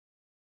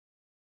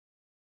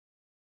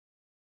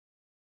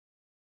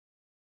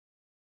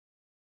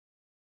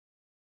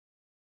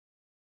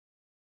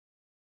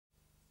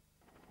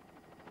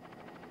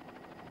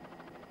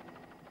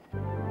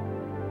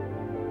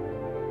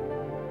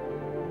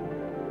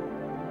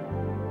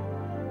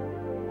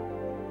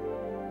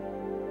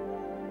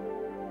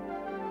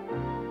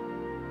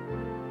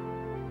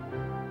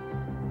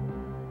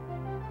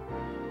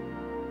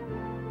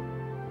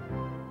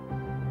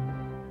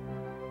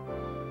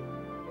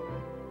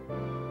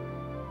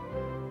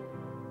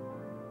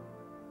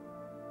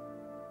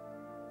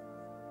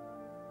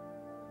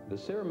The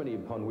ceremony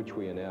upon which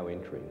we are now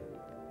entering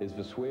is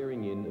the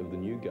swearing in of the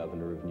new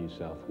Governor of New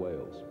South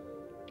Wales.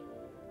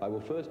 I will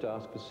first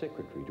ask the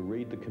Secretary to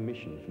read the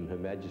commission from Her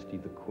Majesty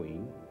the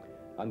Queen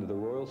under the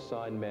Royal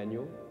Sign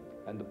Manual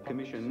and the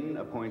Commission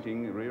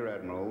appointing Rear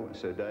Admiral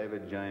Sir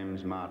David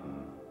James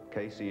Martin,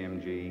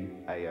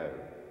 KCMG AO.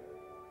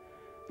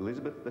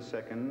 Elizabeth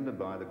II,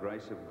 by the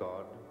grace of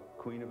God,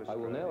 Queen of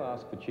Australia. I will now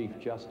ask the Chief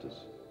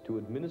Justice to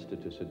administer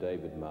to Sir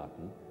David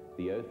Martin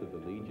the oath of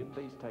allegiance.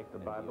 Please take the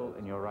Bible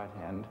in your right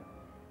hand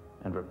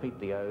and repeat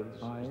the oaths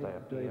as they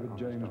appear. David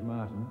James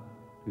Martin,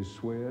 do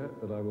swear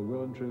that I will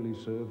well and truly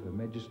serve Her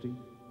Majesty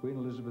Queen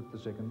Elizabeth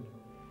II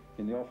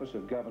in the office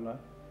of Governor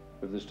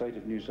of the State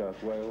of New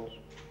South Wales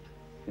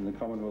in the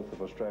Commonwealth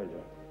of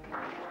Australia.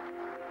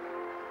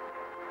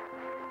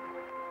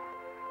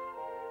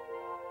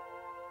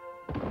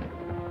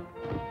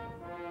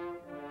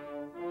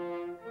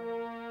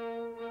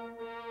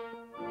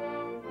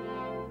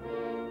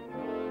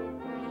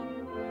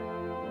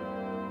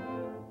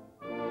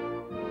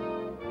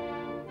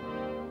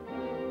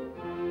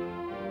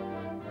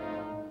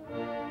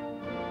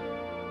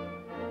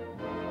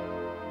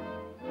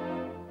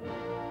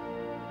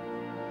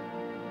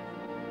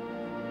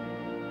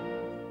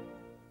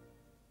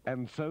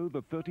 And so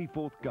the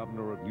 34th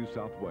Governor of New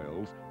South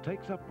Wales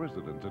takes up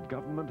residence at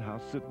Government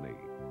House, Sydney.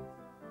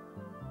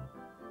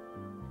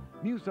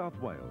 New South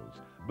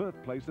Wales,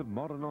 birthplace of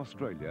modern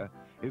Australia,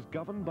 is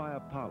governed by a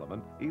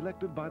parliament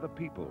elected by the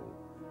people,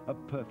 a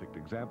perfect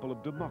example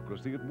of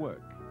democracy at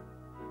work.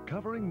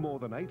 Covering more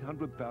than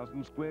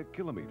 800,000 square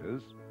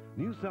kilometres,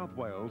 New South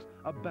Wales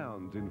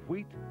abounds in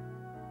wheat,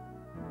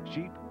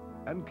 sheep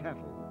and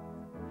cattle,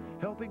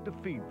 helping to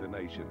feed the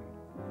nation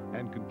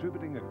and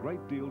contributing a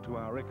great deal to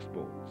our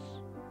exports.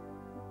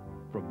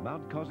 From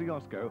Mount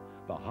Kosciuszko,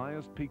 the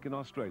highest peak in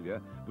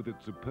Australia with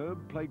its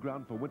superb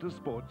playground for winter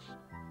sports,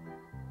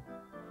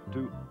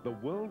 to the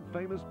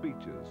world-famous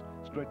beaches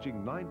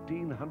stretching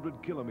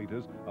 1,900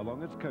 kilometres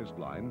along its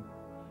coastline,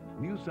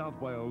 New South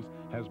Wales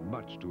has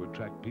much to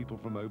attract people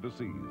from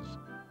overseas,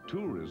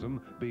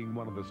 tourism being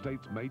one of the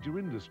state's major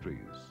industries.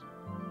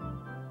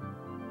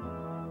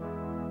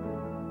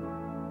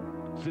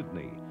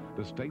 Sydney,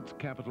 the state's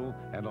capital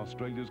and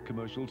Australia's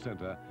commercial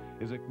centre,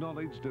 is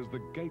acknowledged as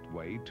the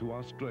gateway to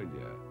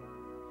Australia.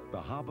 The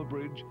Harbour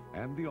Bridge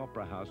and the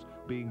Opera House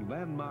being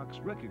landmarks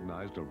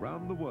recognised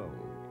around the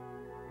world.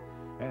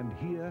 And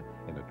here,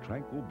 in a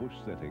tranquil bush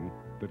setting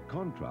that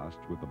contrasts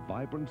with the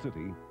vibrant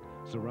city,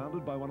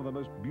 surrounded by one of the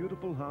most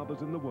beautiful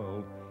harbours in the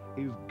world,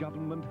 is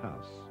Government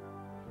House,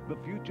 the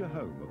future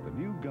home of the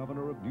new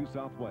Governor of New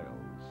South Wales.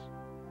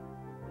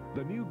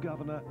 The new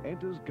Governor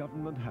enters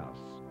Government House,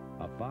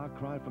 a far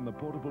cry from the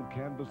portable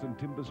canvas and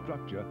timber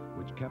structure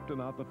which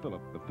Captain Arthur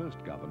Phillip, the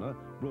first Governor,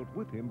 brought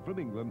with him from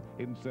England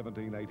in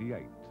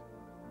 1788.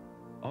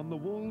 On the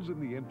walls in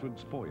the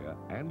entrance foyer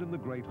and in the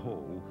Great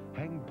Hall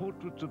hang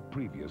portraits of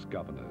previous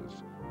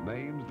governors,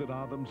 names that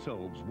are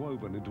themselves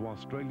woven into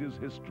Australia's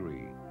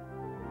history.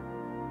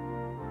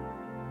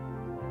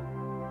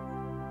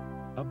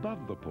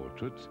 Above the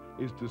portraits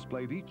is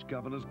displayed each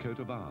governor's coat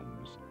of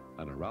arms,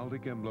 an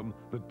heraldic emblem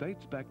that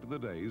dates back to the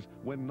days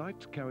when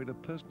knights carried a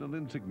personal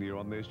insignia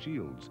on their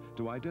shields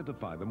to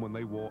identify them when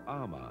they wore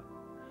armour.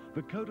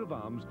 The coat of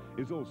arms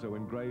is also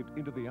engraved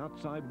into the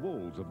outside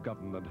walls of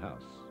Government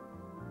House.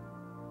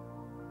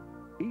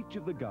 Each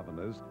of the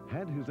governors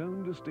had his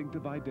own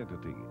distinctive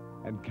identity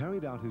and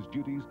carried out his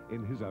duties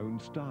in his own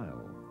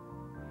style.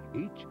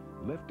 Each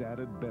left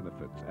added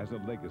benefits as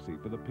a legacy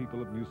for the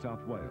people of New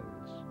South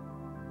Wales.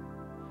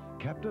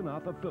 Captain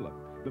Arthur Phillip,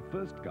 the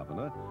first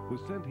governor, was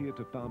sent here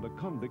to found a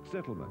convict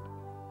settlement.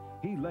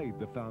 He laid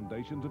the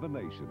foundations of a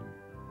nation.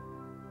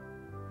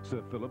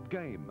 Sir Philip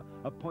Game,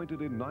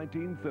 appointed in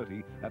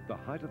 1930 at the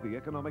height of the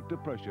economic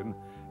depression,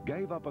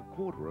 gave up a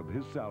quarter of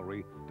his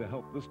salary to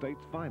help the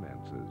state's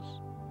finances.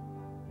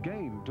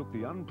 Game took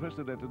the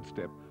unprecedented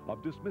step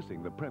of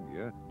dismissing the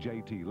Premier,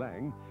 J.T.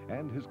 Lang,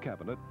 and his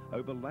cabinet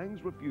over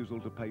Lang's refusal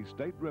to pay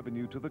state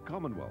revenue to the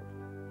Commonwealth.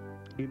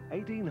 In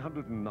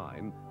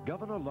 1809,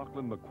 Governor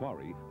Lachlan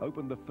Macquarie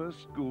opened the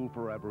first school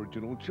for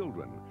Aboriginal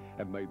children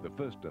and made the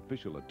first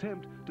official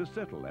attempt to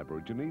settle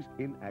Aborigines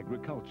in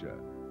agriculture.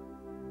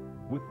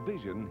 With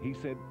vision, he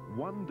said,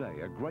 one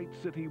day a great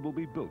city will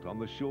be built on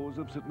the shores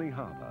of Sydney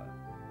Harbour.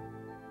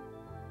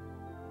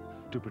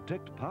 To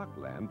protect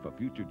parkland for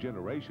future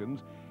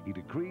generations, he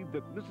decreed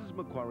that Mrs.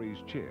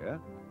 Macquarie's chair,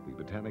 the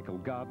botanical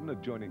garden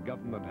adjoining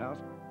Government House,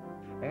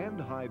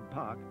 and Hyde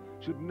Park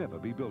should never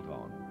be built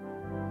on.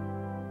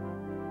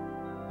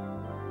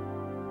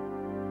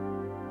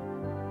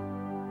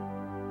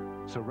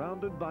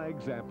 Surrounded by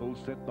examples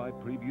set by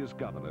previous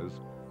governors,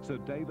 Sir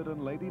David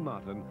and Lady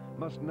Martin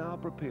must now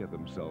prepare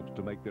themselves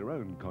to make their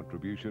own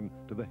contribution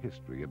to the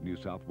history of New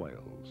South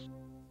Wales.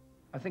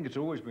 I think it's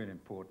always been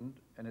important,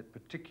 and it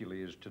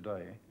particularly is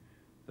today,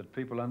 that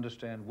people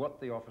understand what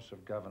the office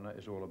of Governor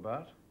is all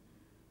about,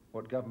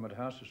 what Government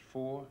House is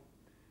for,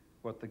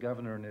 what the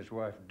Governor and his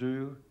wife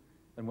do,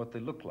 and what they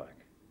look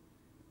like.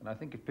 And I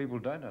think if people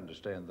don't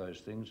understand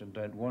those things and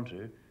don't want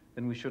to,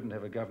 then we shouldn't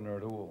have a Governor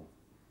at all.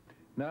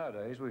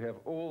 Nowadays, we have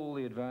all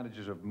the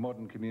advantages of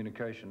modern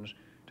communications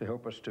to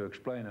help us to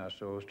explain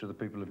ourselves to the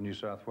people of New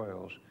South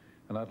Wales.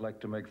 And I'd like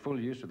to make full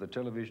use of the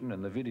television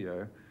and the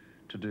video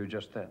to do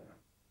just that.